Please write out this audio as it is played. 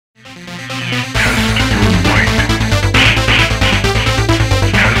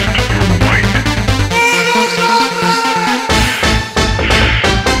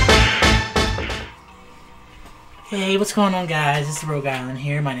what's going on, guys? It's the Rogue Island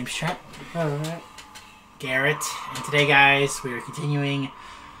here. My name's Trent. Alright. Garrett. And today, guys, we are continuing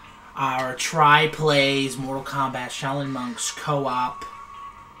our Tri-Plays Mortal Kombat Shaolin Monks co-op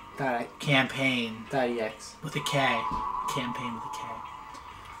campaign. .ex. With a K. Campaign with a K.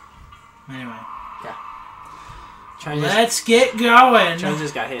 Anyway. Yeah. Let's get going. Trent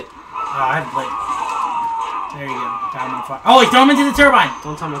just got hit. Oh, I have like... There you go. Got him on fire. Oh, wait, throw him into the turbine.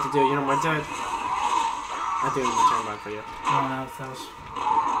 Don't tell me what to do. You know what to do. I do the turbine for you. Oh, no, that was...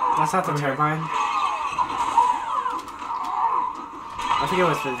 That's not the turbine. I forget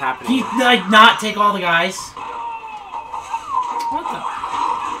what's been happening. He, like, not take all the guys? What the...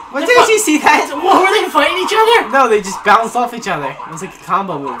 What, did you see that? What, were they fighting each other? No, they just bounced off each other. It was like a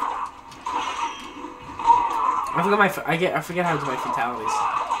combo move. I forget how to do my fatalities.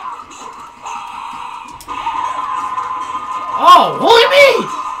 Oh, look at me!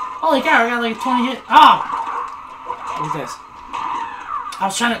 Holy cow, I got like 20 hit. Oh! What's this? I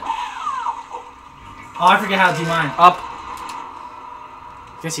was trying to... Oh, I forget how to do mine. Up.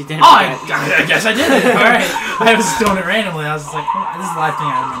 Guess you didn't. Oh, I guess I did it. Alright. I was just doing it randomly. I was just like, oh, this is the last thing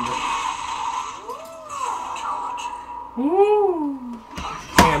I remember. Woo!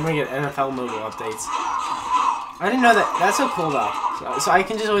 Yeah, I'm gonna get NFL mobile updates. I didn't know that. That's so cool though. So I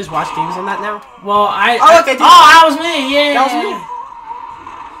can just always watch games on that now? Well, Oh, look, I did. Oh, that was me! Yeah! That was me!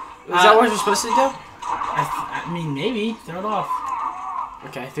 Is that what you're supposed to do? I mean, maybe. Throw it off.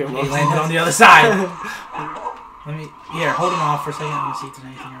 Okay, threw him He off. landed on the other side. Let me... Here, hold him off for a second. Let me see if there's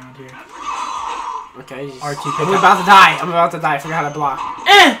anything around here. Okay. R2 pick I'm up. about to die. I'm about to die. I forgot how to block.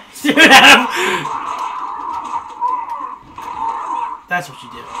 That's what you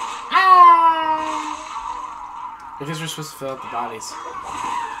do. Because we're supposed to fill out the bodies.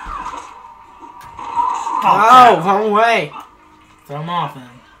 Oh, no, wrong way. Throw him off then.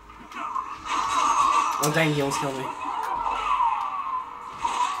 Oh dang, you almost killed me.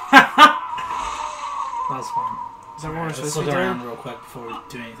 That was fun. Is that what we're Let's supposed to look be around doing? real quick before we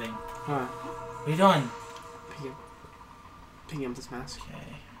do anything. Huh. What are you doing? Picking up this mask.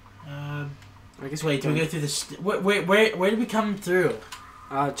 Okay. I guess Wait, do we go through this? Wait, where did we come through?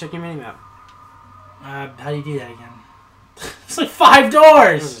 Check your minimap. How do you do that again? It's like 5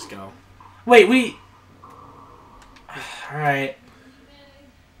 doors! Let's just go. Wait, we... Alright.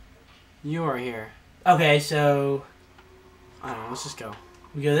 You are here. Okay, so... I don't know, let's just go.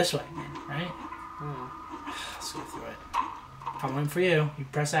 We go this way, right? Oh. Let's go through it. I'm waiting for you. You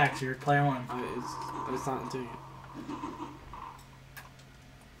press X, you're player 1. It's not doing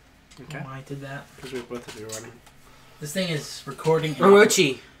it. Okay. Why I did that? Because we both have to be running. This thing is recording...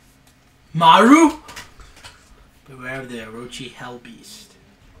 Orochi! Maru! Beware of the Orochi Hellbeast.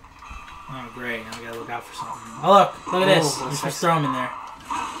 Oh, great. Now we gotta look out for something. Oh, look! Look at this. Let's just throw him in there.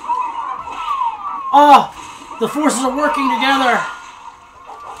 Oh! The forces are working together!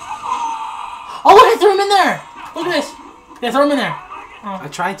 Oh, look! I threw him in there! Look at this! Yeah, throw him in there. Oh. I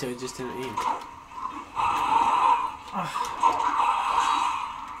tried to, it just didn't aim. Oh.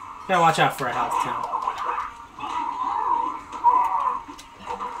 Gotta watch out for a health, too.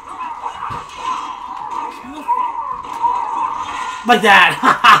 Like that!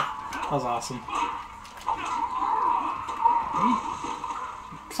 That was awesome.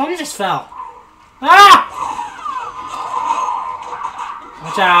 Something just fell. Ah!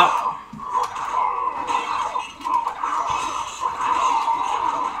 Watch out.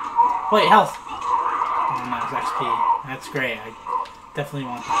 Wait, health. Oh, no, it's XP. That's great. I definitely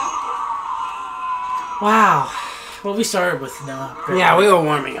want that. Wow. Well, we started with no upgrade. Yeah, we were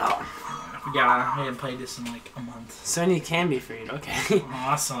warming up. Yeah, I hadn't played this in like a month. Sonya can be freed, okay.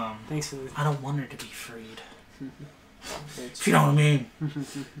 Awesome. Thanks for the... I don't want her to be freed. If you know what I mean.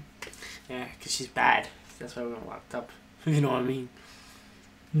 Yeah, because she's bad. That's why we were locked up. If you know what I mean.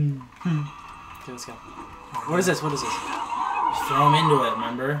 Okay, let's go. What is this? What is this? Just throw him into it,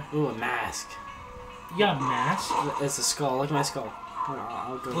 remember? Ooh, a mask. You got a mask? It's a skull. Look at my skull.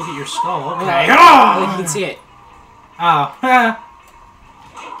 I'll go. Look at your skull. Okay. Oh, you can see it. Oh.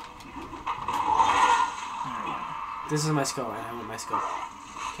 This is my skull. I want my skull.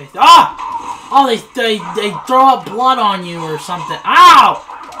 Okay. Ah! Oh, they throw up blood on you or something. Ow!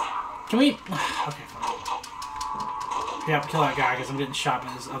 Can we... Okay, fine. We have to kill that guy because I'm getting shot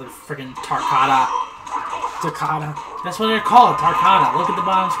by this other freaking Tarkata. Takata. That's what they're called, Tarkata. Look at the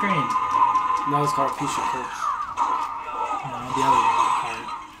bottom screen. No, it's called Future Corpse. No, the other card.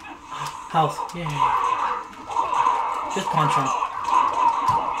 Health. Yay. Just punch him.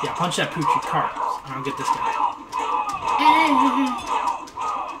 Yeah, punch that Poochie cart. And I'll get this guy.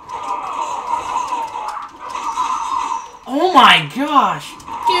 Oh my gosh!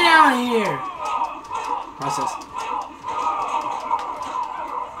 Get out of here! What's this?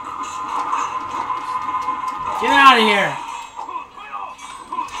 Get out of here!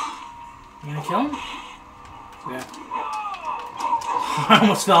 You gonna kill him? Yeah. I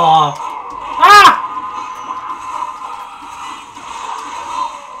almost fell off. Ah!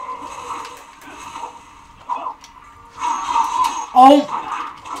 Oh!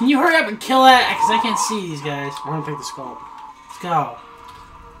 Can you hurry up and kill that? Because I can't see these guys. I want to pick the skull. Let's go.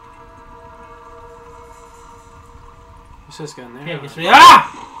 Let's just go in there. Okay, I guess we... Ah!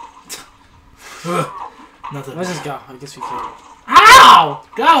 Nothing. Let's just go. I guess we can. Ow!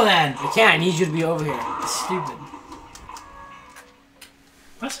 Go then! I can't. I need you to be over here. Stupid.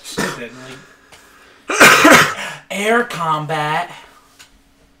 That's so stupid. Like... Air combat.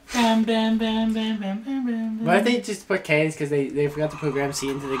 Bam, bam, bam, bam, bam, bam, bam. Why did they just put K's? Because they forgot to program C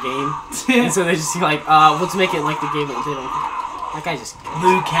into the game. And so they just like, let's make it like the game that they don't... That guy just...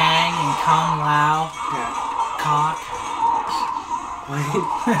 Liu Kang and Kung Lao. Yeah. Cock.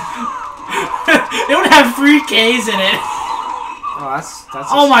 It would have 3 K's in it. Oh, that's...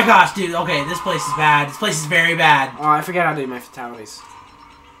 Oh my gosh, dude. Okay, this place is bad. This place is very bad. Oh, I forget how to do my fatalities.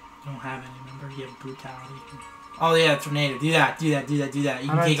 You don't have any, remember? You have brutality. Oh yeah, tornado. Do that, do that, do that, do that. You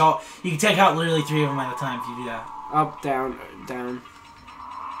can take out literally 3 of them at a time if you do that. Up, down, down.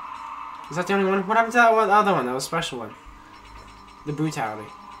 Is that the only one? What happened to that other one? That was a special one. The brutality.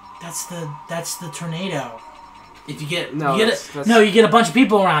 That's the tornado. If you get no, you get a bunch of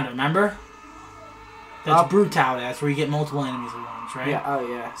people around it. Remember? That's brutality. That's where you get multiple enemies at once, right? Yeah. Oh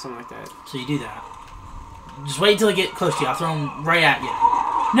yeah, something like that. So you do that. Just wait until they get close to you. I'll throw them right at you.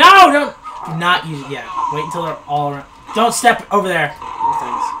 No, don't. Do not use it yet. Wait until they're all around. Don't step over there. No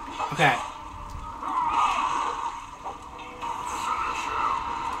thanks. Okay.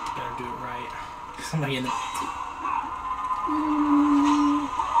 Better do it right. Somebody in the...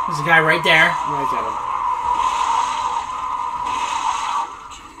 There's a guy right there. Right at him.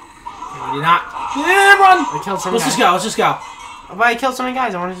 We did not... Yeah, run! I killed some Let's guys. just go. Let's just go. But I killed so many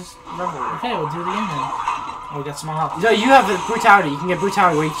guys. I want to just run for it. Okay, we'll do it again then. Oh, we got some more health. No, you have the brutality. You can get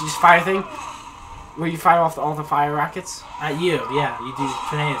brutality where you can just fire thing. Where you fire off all the fire rockets. At you, yeah. You do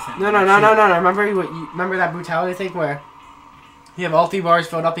tornado thing. No. Remember that brutality thing where you have all 3 bars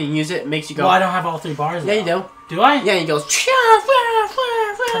filled up and you use it. It makes you go. Well, I don't have all 3 bars. Yeah, you do. Do I? Yeah, he goes.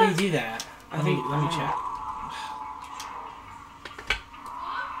 How do you do that? Let me check.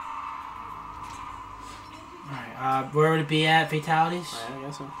 Alright, where would it be at? Fatalities? I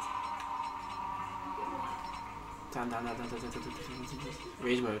guess so. Down.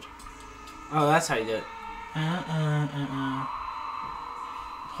 Rage mode. Oh, that's how you do it.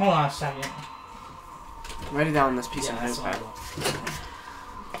 Hold on a second. Write it down on this piece of notepad.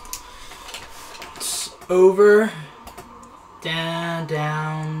 Over, down,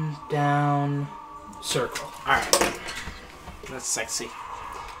 circle. Alright. That's sexy.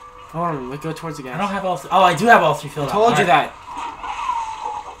 Hold on, let's go towards the guy. I don't have all 3. Oh, I do have all 3 filled up. I told you that.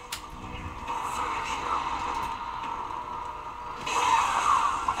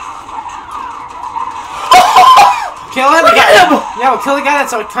 Kill him! Look at him! Yeah, well, kill the guy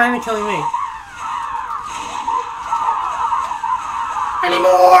that's kind of killing me. Any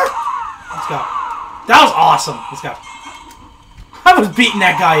more? Let's go. That was awesome. Let's go. I was beating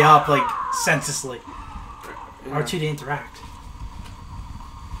that guy up, like, senselessly. Yeah. R2 to interact.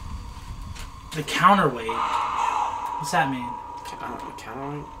 The counterweight. What's that mean?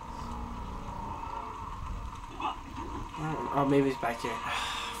 Counterweight? Oh, maybe he's back here.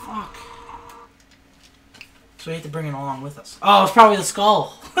 Fuck. So we have to bring it along with us. Oh, it's probably the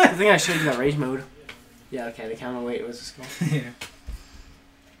skull. I think I showed you that rage mode. Yeah, okay, the counterweight was the skull. Yeah.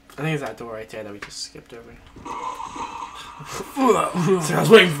 I think it's that door right there that we just skipped over. So I was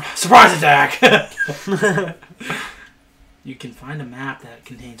waiting for surprise attack. You can find a map that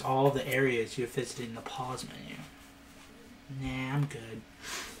contains all the areas you have visited in the pause menu. Nah, I'm good.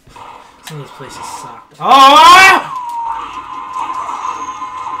 Some of those places sucked. Oh!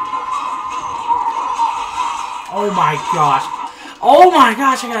 Oh my gosh. Oh my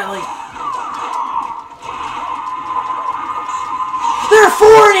gosh, I got like... There are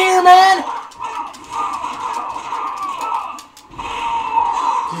 4 in here, man!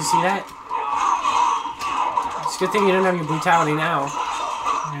 Did you see that? It's a good thing you don't have your brutality now.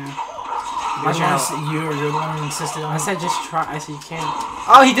 Yeah. You're the one who insisted on I said just try. I said you can't.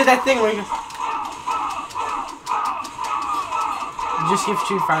 Oh, he did that thing where you just give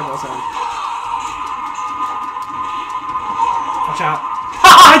 2 fireballs at him. Watch out.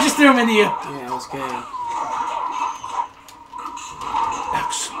 I just threw him into you. Yeah, that was good.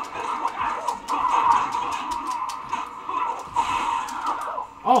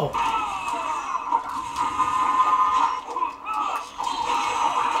 Oh.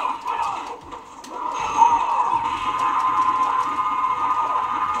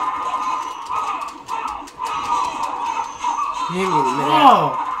 You hit me in the middle.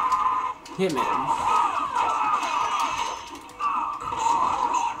 Oh! Hit me.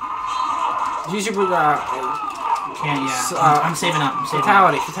 Use your can't, yeah. I'm saving up.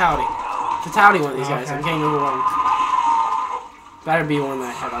 Fatality. Fatality one of these guys. I'm getting overwhelmed. Better be one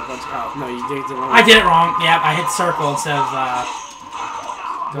that had a bunch of health. No, you did it wrong. I did it wrong. Yeah, I hit circle instead of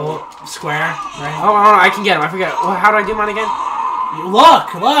square. Right? Oh, I can get him. I forget. Well, how do I do mine again?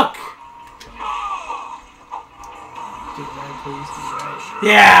 Look! Look! Do it right, please. Do it right.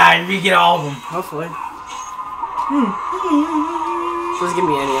 Yeah, you get all of them. Hopefully. Doesn't give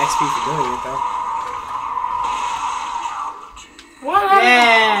me any XP for doing it, though. What?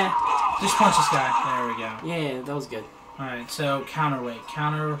 Yeah! Just punch this guy. There we go. Yeah, that was good. Alright, so counterweight.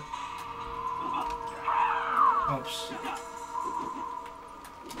 Counter... Oops.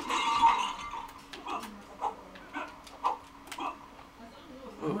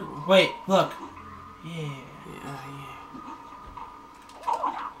 Wait, look. Yeah.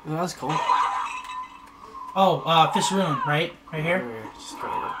 Oh, that was cool. Oh, Fist Ruin, right? Right here? Just go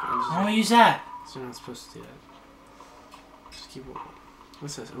ahead. I want to use that. So you're not supposed to do that. Just keep it.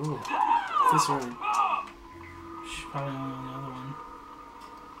 What's this? Ooh. Fist Ruin. Probably only on the other one.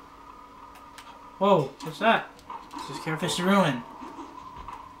 Whoa, what's that? Just careful. Fist Ruin.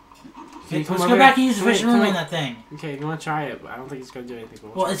 Let's go back and use the Fist Ruin on that thing. Okay, you want to try it, but I don't think it's going to do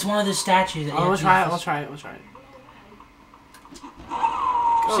anything. Well, it's one of the statues. That we'll try it. We'll try it.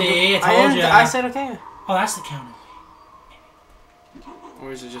 See, I told you. I said okay. Oh, that's the counter.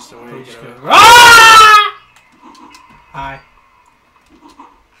 Or is it just a way to get over? Ah! Hi.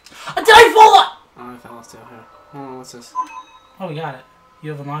 Did I fall up? Oh, I fell off too. Here. Oh, what's this? Oh, we got it. You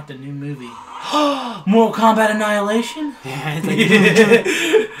have unlocked a new movie. Mortal Kombat Annihilation? Yeah, it's like...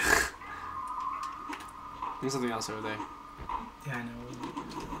 There's something else over there. Yeah, I know.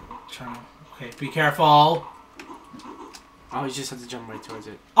 Trying to... Okay, be careful. Oh, you just have to jump right towards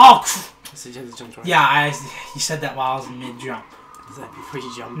it. Oh! So you have to jump towards yeah, you said that while I was in mid-jump. Is that before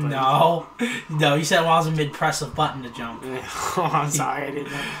you jump? No. No, you said while I was in mid-press of button to jump. Oh, I'm sorry, I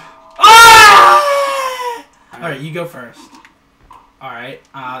didn't know. Ah! Alright, you go first. Alright,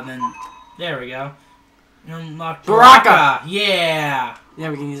 then... There we go. You unlocked Baraka! Yeah! Yeah,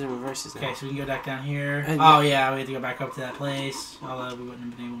 we can use the reverses now. Okay, so we can go back down here. Oh, yeah, we have to go back up to that place. Although we wouldn't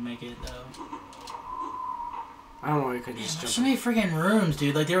have been able to make it, though. I don't know why we couldn't just jump. So many freaking rooms,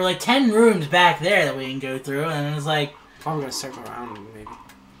 dude. Like, there were like 10 rooms back there that we can go through, and it was like... Probably gonna circle around, maybe.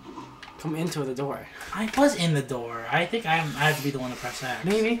 Come into the door. I was in the door. I think I have to be the one to press X.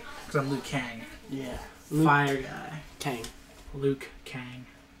 Maybe. Because I'm Luke Kang. Yeah. Fire guy. Kang. Luke Kang.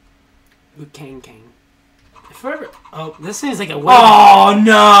 Luke Kang. If ever... Oh. This seems like a way. Oh,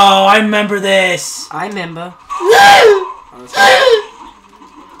 no! I remember this! I remember.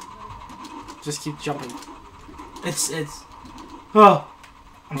 Just keep jumping. It's... Oh.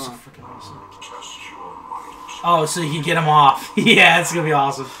 I'm so freaking awesome. Oh, so you can get him off. Yeah, it's gonna be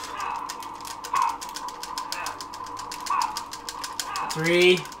awesome.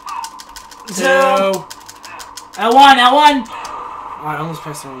 3, 2... L1! L1! Oh, I almost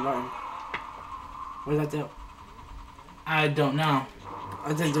pressed the wrong button. What did that do? I don't know.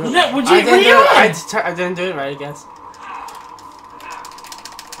 I didn't do it. No, what are you doing? I didn't do it right, I guess.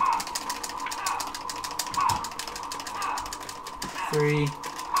 Three.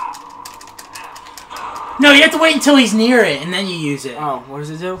 No, you have to wait until he's near it, and then you use it. Oh, what does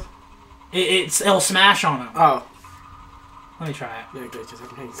it do? It'll smash on him. Oh. Let me try it. Yeah, good, because I'm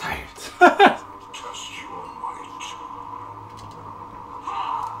getting tired.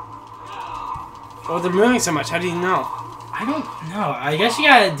 Oh, they're moving so much. How do you know? I don't know. I guess you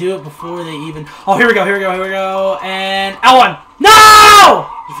gotta do it before they even... Oh, here we go, and... L1! No!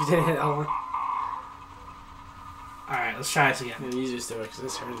 If you didn't hit L1. Alright, let's try this again. Yeah, you just do it, because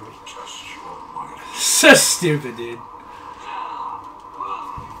this hurts me. So stupid, dude.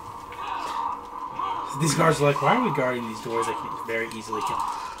 These guards are like, why are we guarding these doors that can very easily kill?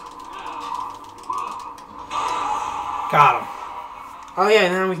 Got him. Oh yeah,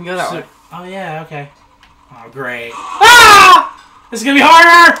 now we can go that way. Oh yeah, okay. Oh great. Ah! This is gonna be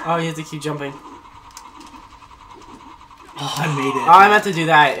harder! Oh, you have to keep jumping. Oh, I made it. Oh, I meant to do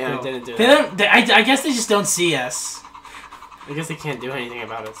that. Yeah, I didn't do that. I guess they just don't see us. I guess they can't do anything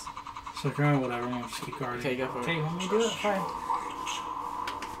about us. So whatever, we'll just keep guarding. Okay, go for it. Okay, let me do it. Fine.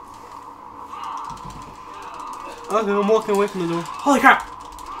 Okay, I'm walking away from the door. Holy crap!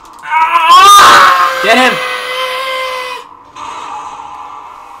 Ah! Get him!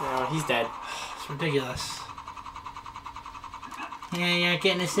 No, he's dead. It's ridiculous. Yeah, you're not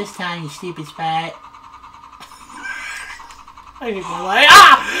getting us this time, you stupid spat. I hate my life.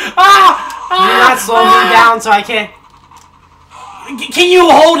 Ah! Ah! You're not slowing me down, so I can't. Can you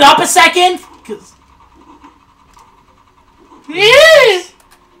hold up a second? Cause...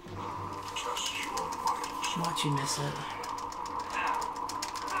 Watch you miss it.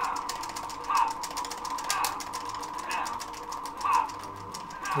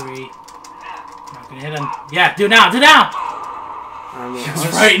 Three. Not gonna hit him. Yeah, do it now, do it now! He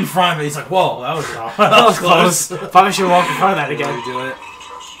was right in front of me. He's like, whoa, that was wrong. That was close. Probably should walk in front of that again. Do it.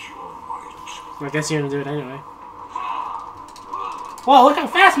 I guess you're gonna do it anyway. Whoa, look how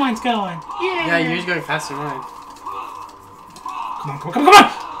fast mine's going. Yeah, yours going faster than mine. Come on, come on, come on, come on!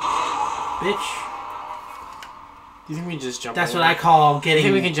 Bitch. Do you think we can just jump That's right what I call getting... Do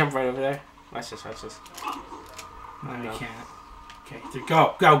you think we can jump right over there? Watch this, watch this. No, we can't. Okay,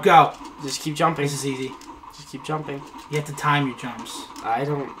 go, go, go! Just keep jumping. This is easy. Just keep jumping. You have to time your jumps. I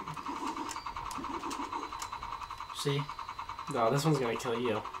don't... See? No, this one's gonna kill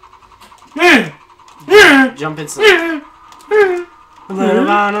you. Jump Jump instantly. The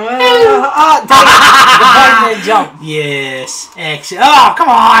jump. Yes. Excellent. Oh, come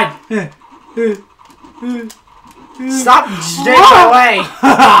on! Stop straight away.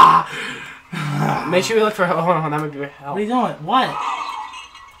 Make sure we look for help. Hold on, that might be help. What are you doing? What?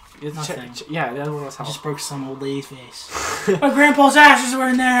 Nothing. Yeah, the other one was I help. just broke some old lady's face. My grandpa's ashes were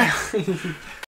in there.